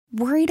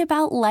Worried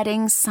about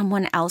letting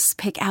someone else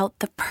pick out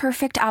the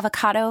perfect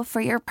avocado for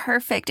your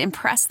perfect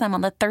impress them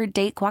on the third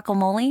date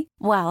guacamole?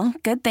 Well,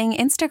 good thing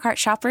Instacart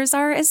shoppers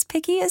are as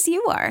picky as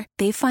you are.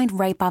 They find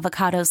ripe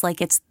avocados like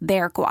it's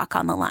their guac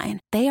on the line.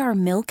 They are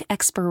milk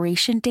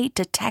expiration date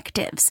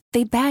detectives.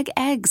 They bag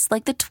eggs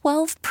like the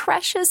 12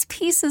 precious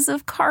pieces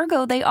of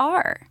cargo they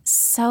are.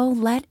 So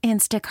let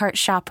Instacart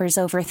shoppers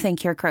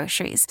overthink your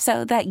groceries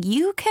so that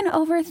you can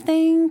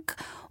overthink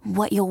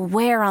what you'll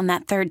wear on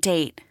that third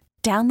date.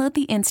 Download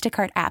the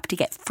Instacart app to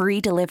get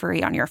free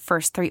delivery on your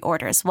first 3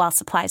 orders while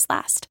supplies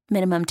last.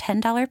 Minimum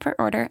 $10 per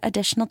order.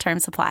 Additional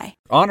terms apply.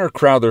 Honor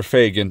Crowther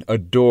Fagan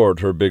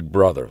adored her big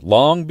brother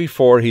long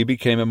before he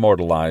became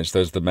immortalized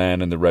as the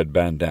man in the red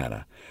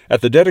bandana. At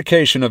the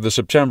dedication of the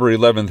September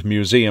 11th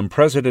Museum,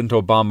 President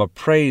Obama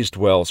praised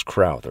Wells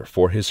Crowther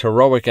for his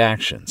heroic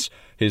actions,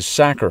 his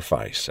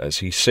sacrifice as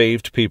he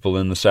saved people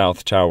in the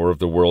South Tower of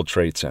the World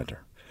Trade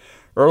Center.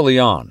 Early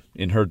on,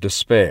 in her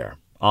despair,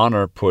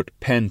 Honor put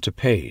pen to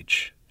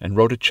page and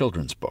wrote a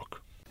children's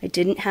book. I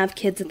didn't have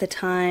kids at the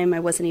time. I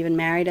wasn't even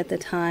married at the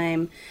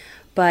time.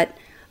 But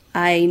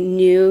I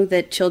knew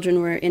that children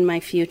were in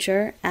my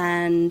future,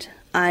 and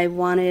I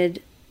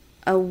wanted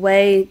a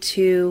way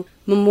to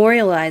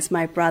memorialize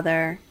my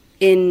brother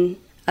in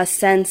a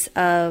sense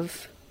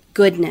of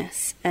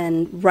goodness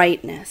and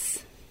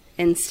rightness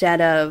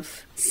instead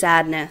of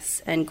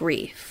sadness and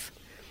grief.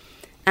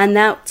 And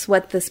that's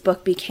what this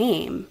book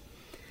became,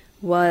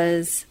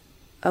 was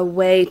a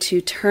way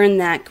to turn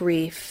that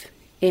grief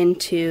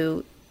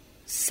into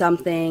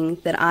something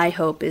that I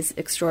hope is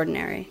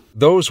extraordinary.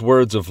 Those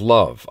words of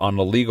love on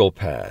a legal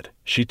pad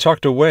she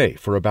tucked away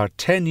for about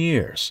 10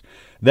 years.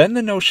 Then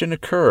the notion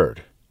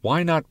occurred,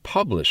 why not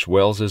publish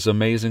Wells's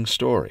amazing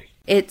story?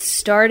 It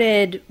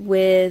started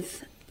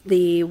with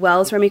the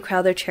Wells Remy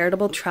Crowther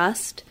Charitable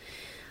Trust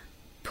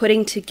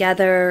putting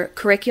together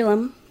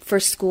curriculum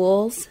for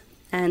schools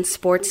and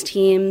sports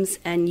teams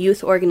and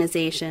youth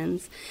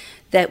organizations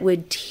that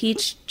would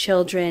teach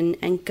children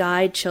and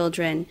guide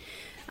children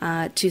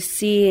to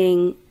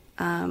seeing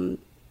the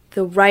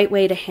right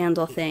way to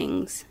handle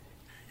things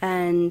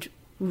and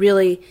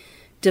really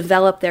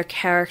develop their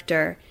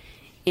character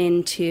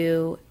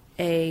into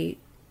a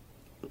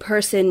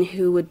person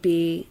who would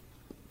be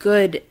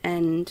good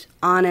and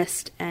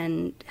honest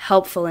and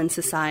helpful in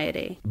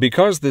society.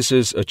 Because this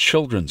is a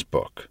children's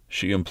book,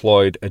 she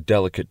employed a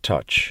delicate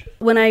touch.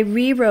 When I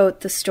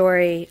rewrote the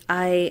story,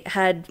 I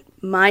had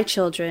my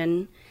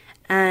children,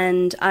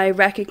 and I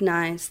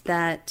recognized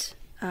that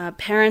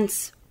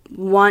parents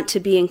want to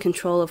be in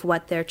control of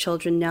what their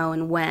children know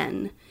and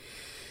when.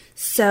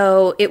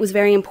 So it was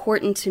very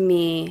important to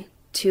me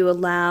to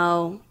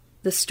allow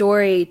the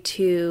story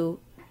to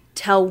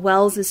tell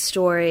Wells's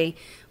story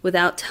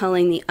without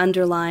telling the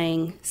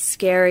underlying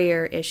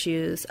scarier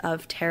issues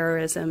of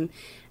terrorism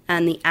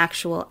and the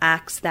actual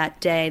acts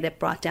that day that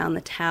brought down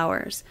the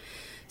towers.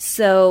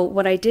 So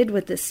what I did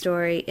with this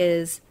story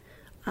is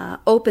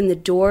open the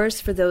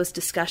doors for those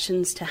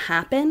discussions to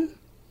happen,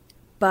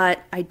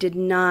 but I did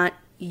not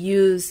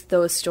use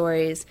those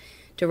stories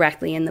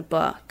directly in the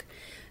book.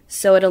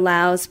 So it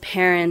allows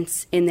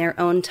parents in their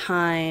own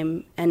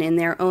time and in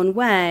their own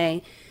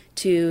way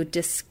to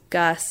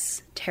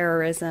discuss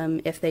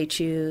terrorism if they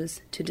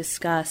choose, to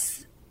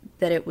discuss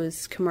that it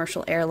was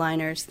commercial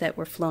airliners that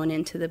were flown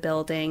into the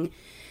building.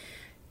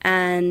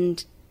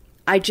 And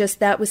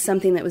that was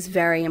something that was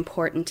very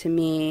important to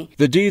me.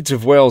 The deeds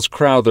of Wells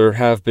Crowther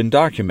have been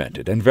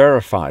documented and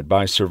verified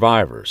by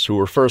survivors who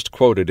were first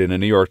quoted in a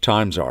New York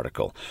Times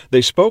article.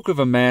 They spoke of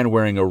a man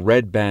wearing a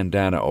red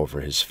bandana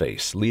over his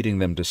face, leading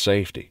them to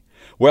safety.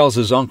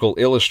 Wells's uncle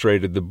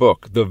illustrated the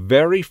book. The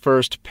very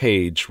first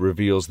page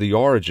reveals the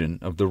origin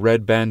of the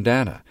red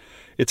bandana.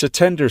 It's a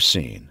tender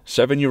scene.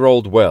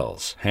 7-year-old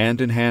Wells,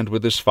 hand in hand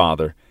with his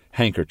father,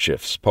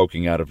 handkerchiefs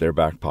poking out of their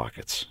back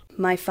pockets.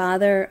 My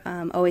father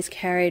always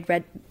carried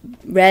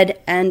red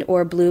and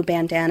or blue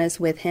bandanas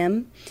with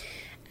him,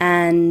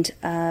 and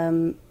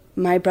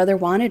my brother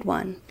wanted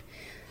one.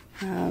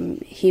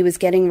 He was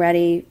getting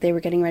ready, they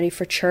were getting ready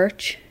for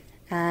church,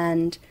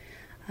 and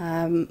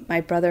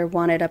my brother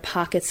wanted a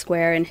pocket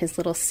square in his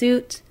little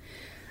suit.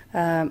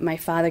 My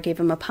father gave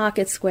him a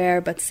pocket square,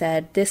 but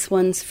said, "This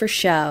one's for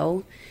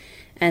show,"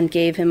 and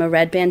gave him a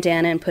red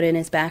bandana and put it in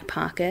his back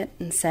pocket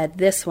and said,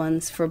 "This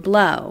one's for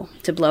blow,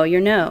 to blow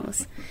your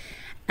nose."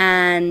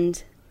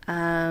 And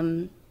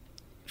from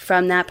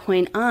that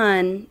point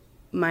on,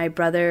 my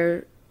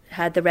brother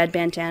had the red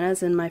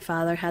bandanas and my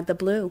father had the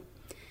blue.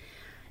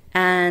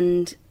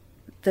 And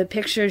the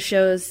picture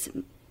shows,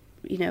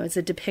 it's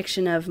a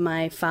depiction of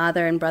my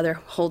father and brother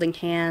holding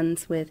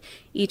hands with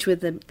each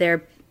with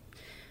their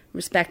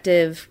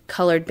respective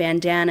colored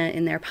bandana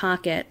in their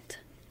pocket.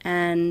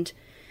 And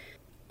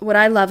what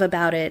I love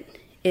about it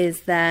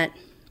is that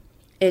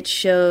it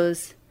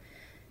shows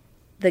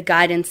the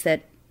guidance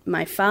that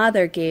my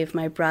father gave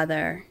my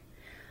brother,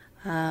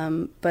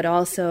 but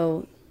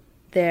also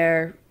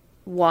their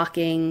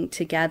walking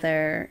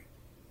together,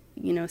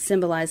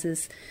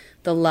 symbolizes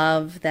the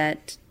love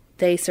that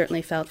they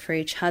certainly felt for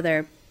each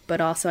other, but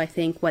also I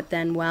think what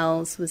then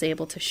Wells was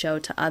able to show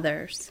to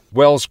others.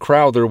 Wells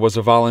Crowther was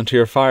a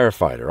volunteer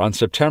firefighter. On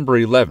September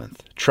 11th,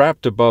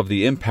 trapped above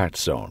the impact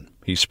zone,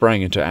 he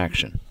sprang into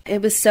action.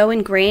 It was so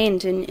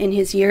ingrained in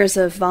his years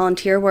of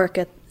volunteer work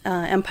at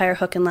Empire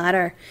Hook and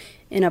Ladder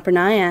in Upper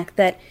Nyack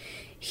that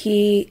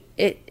he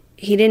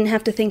didn't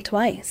have to think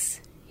twice.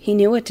 He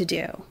knew what to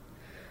do.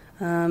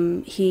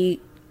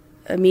 He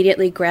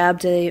immediately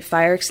grabbed a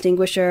fire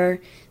extinguisher,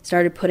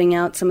 started putting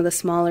out some of the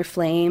smaller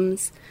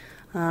flames,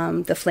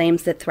 the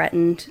flames that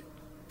threatened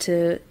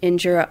to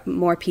injure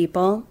more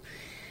people.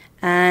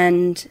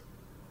 And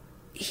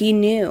he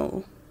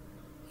knew,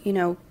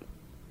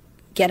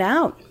 get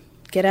out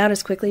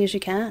as quickly as you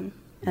can.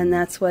 And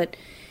that's what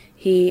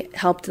he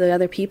helped the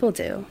other people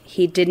do.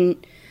 He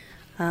didn't,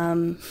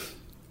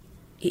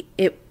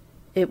 it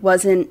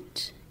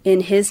wasn't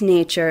in his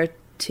nature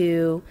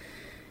to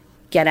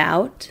get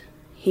out.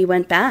 He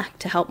went back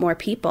to help more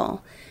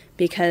people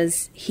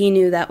because he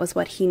knew that was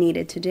what he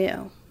needed to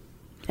do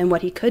and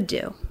what he could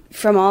do.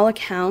 From all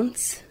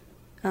accounts,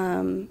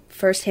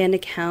 firsthand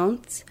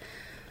accounts,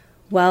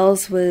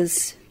 Wells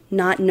was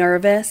not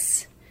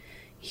nervous.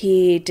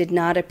 He did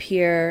not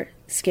appear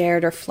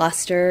scared or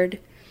flustered.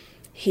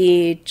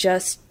 He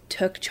just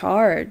took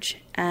charge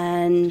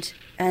and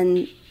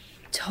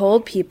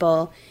told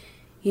people,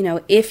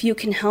 if you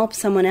can help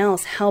someone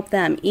else, help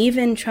them,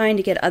 even trying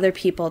to get other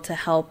people to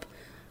help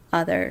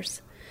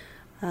others.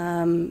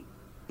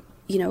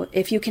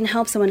 If you can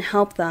help someone,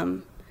 help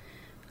them.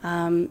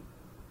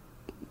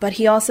 But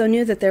he also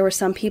knew that there were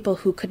some people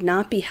who could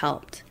not be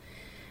helped.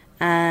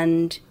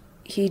 And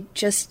he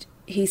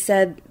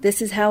said,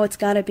 this is how it's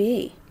got to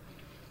be.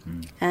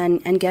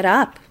 And get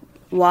up,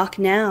 walk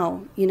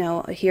now,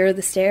 here are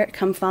the stairs,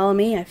 come follow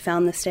me, I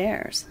found the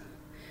stairs.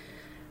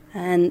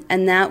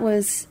 And that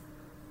was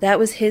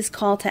his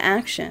call to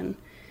action.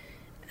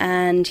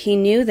 And he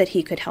knew that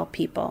he could help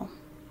people.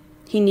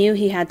 He knew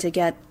he had to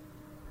get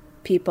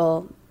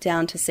people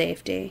down to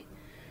safety.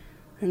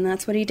 And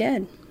that's what he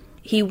did.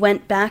 He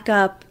went back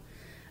up,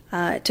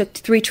 took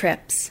 3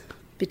 trips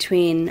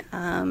between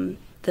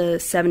the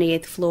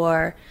 78th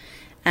floor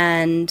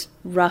and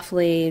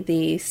roughly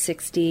the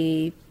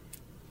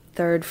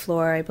 63rd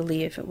floor, I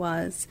believe it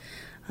was,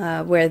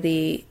 where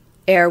the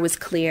air was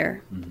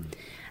clear. Mm-hmm.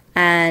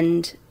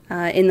 And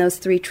in those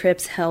 3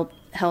 trips helped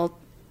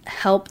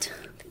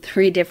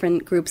 3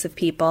 different groups of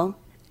people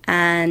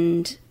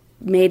and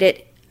made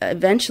it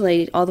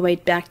eventually all the way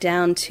back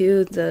down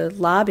to the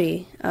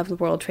lobby of the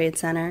World Trade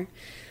Center,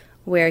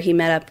 where he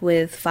met up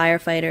with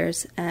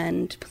firefighters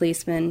and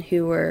policemen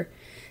who were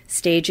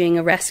staging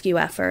a rescue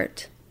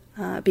effort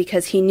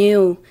because he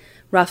knew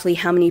roughly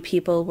how many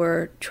people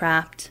were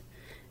trapped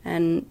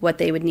and what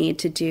they would need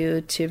to do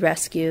to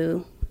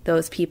rescue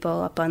those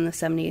people up on the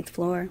 78th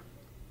floor.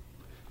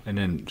 And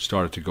then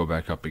started to go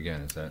back up again,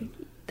 is that?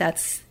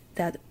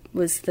 That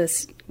was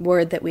the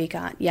word that we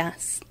got,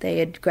 yes. They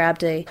had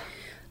grabbed a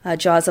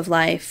Jaws of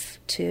Life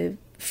to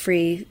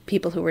free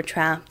people who were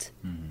trapped,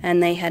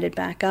 and they headed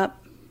back up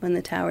when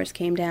the towers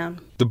came down.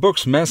 The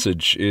book's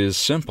message is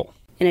simple.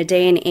 In a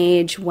day and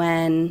age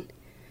when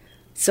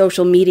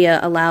social media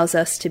allows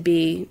us to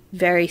be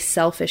very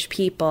selfish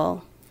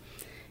people,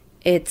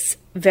 it's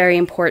very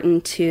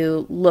important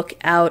to look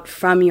out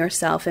from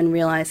yourself and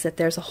realize that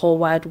there's a whole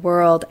wide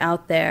world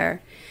out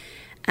there,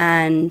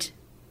 and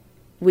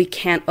we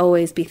can't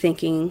always be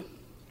thinking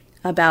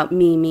about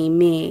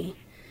me,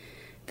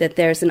 that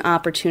there's an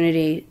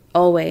opportunity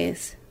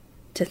always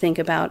to think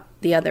about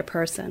the other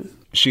person.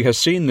 She has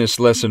seen this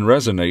lesson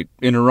resonate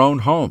in her own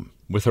home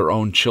with her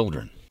own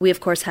children. We, of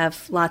course,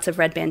 have lots of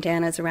red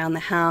bandanas around the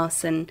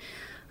house, and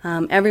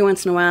every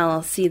once in a while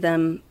I'll see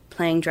them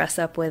playing dress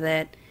up with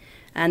it,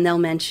 and they'll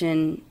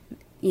mention,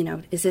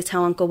 is this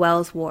how Uncle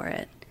Wells wore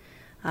it?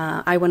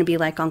 I want to be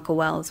like Uncle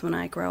Wells when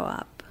I grow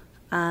up.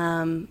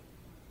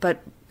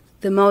 But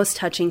the most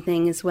touching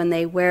thing is when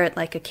they wear it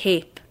like a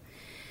cape,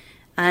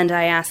 and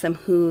I ask them,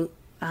 who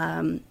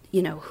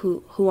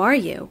are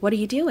you? What are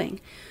you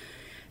doing?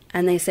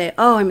 And they say,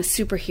 oh, I'm a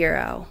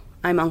superhero.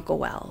 I'm Uncle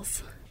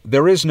Wells.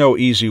 There is no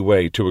easy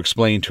way to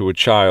explain to a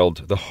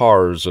child the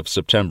horrors of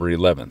September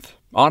 11th.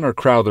 Honor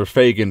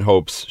Crowther-Fagan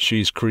hopes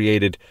she's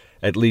created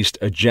at least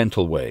a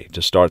gentle way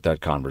to start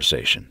that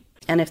conversation.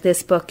 And if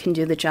this book can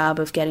do the job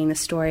of getting the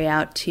story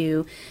out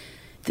to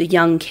the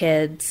young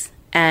kids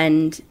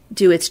and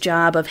do its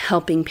job of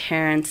helping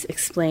parents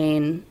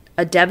explain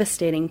a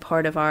devastating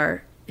part of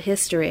our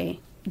history,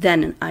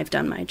 then I've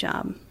done my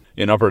job.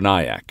 In Upper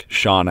Nyack,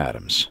 Sean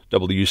Adams,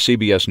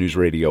 WCBS News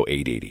Radio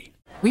 880.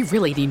 We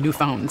really need new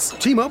phones.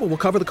 T-Mobile will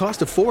cover the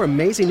cost of 4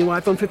 amazing new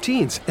iPhone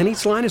 15s, and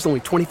each line is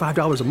only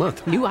 $25 a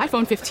month. New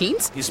iPhone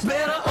 15s? It's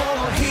better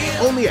over here.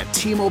 Only at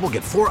T-Mobile,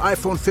 get 4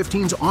 iPhone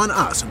 15s on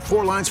us and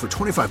 4 lines for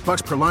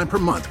 $25 per line per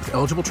month with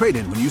eligible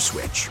trade-in when you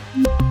switch.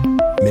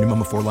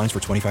 Minimum of 4 lines for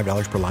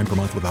 $25 per line per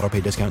month with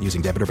autopay discount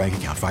using debit or bank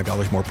account.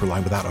 $5 more per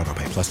line without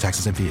autopay, plus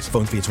taxes and fees.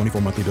 Phone fee at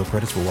 24 monthly bill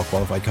credits for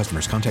well-qualified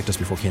customers. Contact us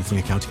before canceling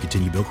account to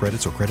continue bill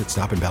credits or credit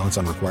stop and balance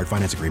on required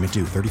finance agreement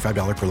due.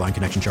 $35 per line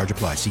connection charge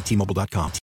applies. See T-Mobile.com.